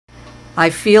I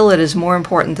feel it is more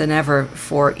important than ever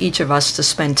for each of us to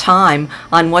spend time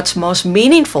on what's most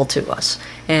meaningful to us.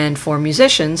 And for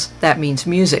musicians, that means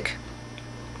music.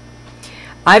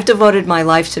 I've devoted my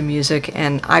life to music,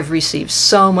 and I've received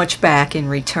so much back in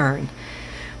return.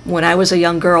 When I was a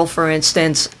young girl, for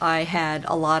instance, I had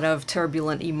a lot of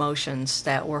turbulent emotions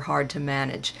that were hard to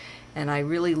manage, and I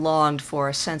really longed for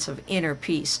a sense of inner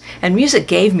peace, and music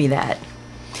gave me that.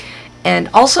 And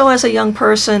also as a young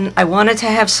person, I wanted to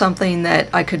have something that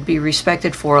I could be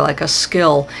respected for, like a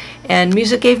skill, and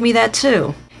music gave me that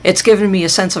too. It's given me a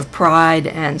sense of pride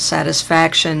and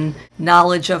satisfaction,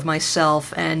 knowledge of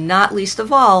myself, and not least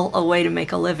of all, a way to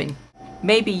make a living.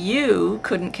 Maybe you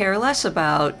couldn't care less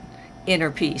about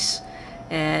inner peace,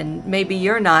 and maybe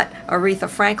you're not Aretha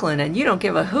Franklin and you don't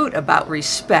give a hoot about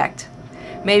respect.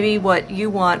 Maybe what you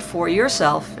want for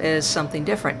yourself is something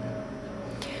different.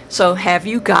 So have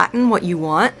you gotten what you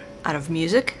want out of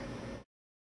music?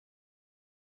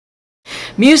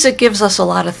 Music gives us a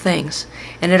lot of things,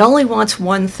 and it only wants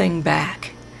one thing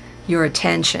back: your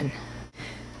attention.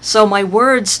 So my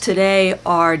words today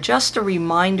are just a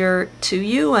reminder to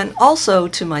you and also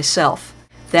to myself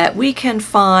that we can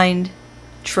find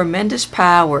tremendous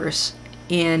powers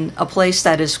in a place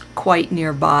that is quite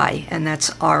nearby, and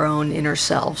that's our own inner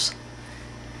selves.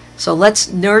 So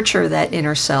let's nurture that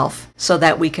inner self so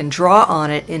that we can draw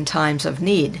on it in times of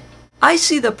need. I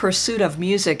see the pursuit of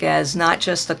music as not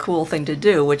just a cool thing to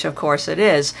do, which of course it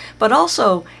is, but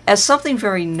also as something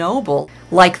very noble,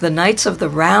 like the Knights of the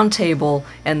Round Table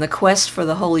and the quest for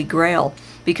the Holy Grail,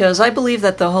 because I believe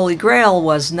that the Holy Grail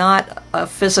was not a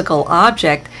physical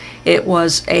object, it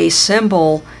was a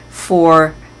symbol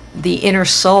for the inner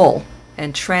soul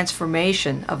and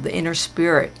transformation of the inner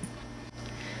spirit.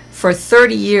 For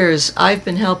 30 years, I've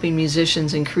been helping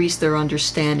musicians increase their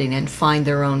understanding and find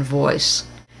their own voice.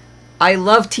 I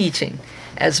love teaching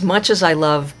as much as I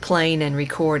love playing and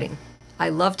recording. I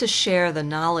love to share the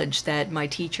knowledge that my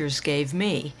teachers gave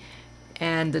me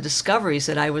and the discoveries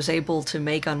that I was able to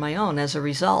make on my own as a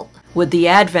result. With the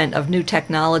advent of new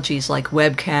technologies like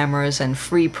web cameras and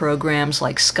free programs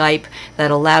like Skype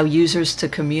that allow users to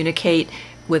communicate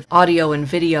with audio and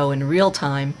video in real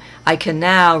time, I can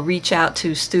now reach out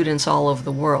to students all over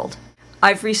the world.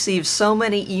 I've received so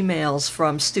many emails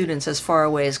from students as far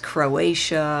away as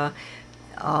Croatia,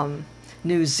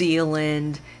 New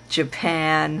Zealand,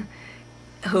 Japan,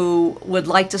 who would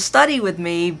like to study with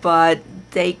me, but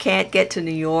they can't get to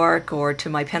New York or to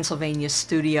my Pennsylvania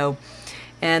studio.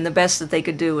 And the best that they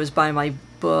could do is buy my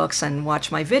books and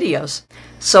watch my videos.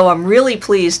 So I'm really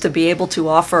pleased to be able to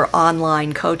offer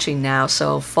online coaching now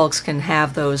so folks can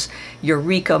have those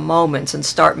eureka moments and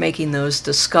start making those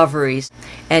discoveries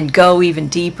and go even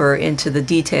deeper into the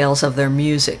details of their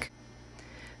music.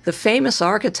 The famous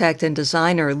architect and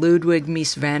designer Ludwig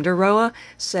Mies van der Rohe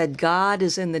said God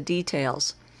is in the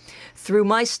details. Through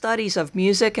my studies of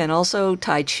music and also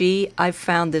Tai Chi, I've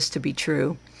found this to be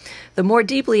true. The more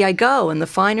deeply I go and the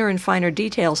finer and finer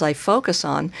details I focus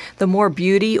on, the more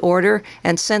beauty, order,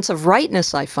 and sense of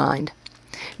rightness I find.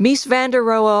 Mies van der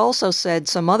Rohe also said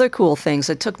some other cool things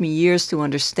that took me years to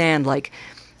understand, like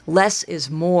less is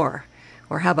more.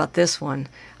 Or how about this one?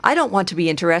 I don't want to be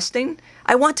interesting.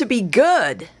 I want to be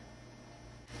good.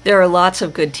 There are lots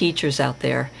of good teachers out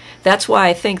there. That's why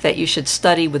I think that you should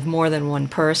study with more than one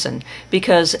person,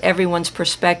 because everyone's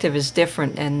perspective is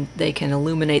different and they can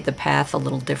illuminate the path a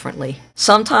little differently.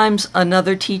 Sometimes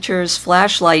another teacher's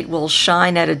flashlight will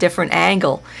shine at a different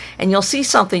angle, and you'll see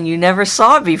something you never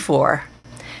saw before.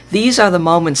 These are the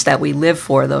moments that we live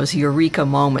for, those eureka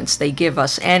moments. They give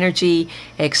us energy,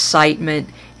 excitement,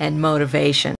 and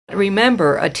motivation.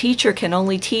 Remember, a teacher can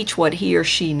only teach what he or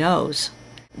she knows.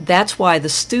 That's why the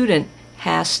student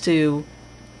has to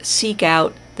seek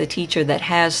out the teacher that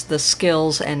has the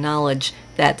skills and knowledge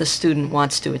that the student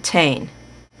wants to attain.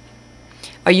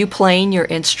 Are you playing your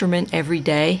instrument every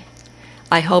day?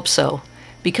 I hope so,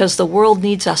 because the world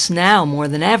needs us now more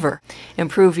than ever.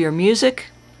 Improve your music,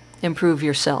 improve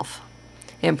yourself.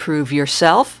 Improve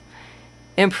yourself,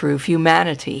 improve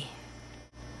humanity.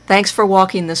 Thanks for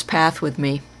walking this path with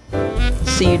me.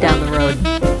 See you down the road.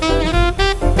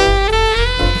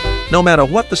 No matter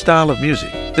what the style of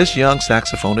music, this young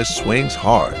saxophonist swings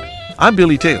hard. I'm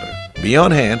Billy Taylor. Be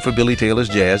on hand for Billy Taylor's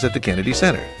Jazz at the Kennedy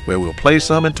Center, where we'll play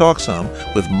some and talk some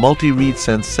with multi-reed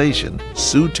sensation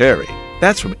Sue Terry.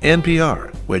 That's from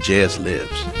NPR, where jazz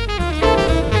lives.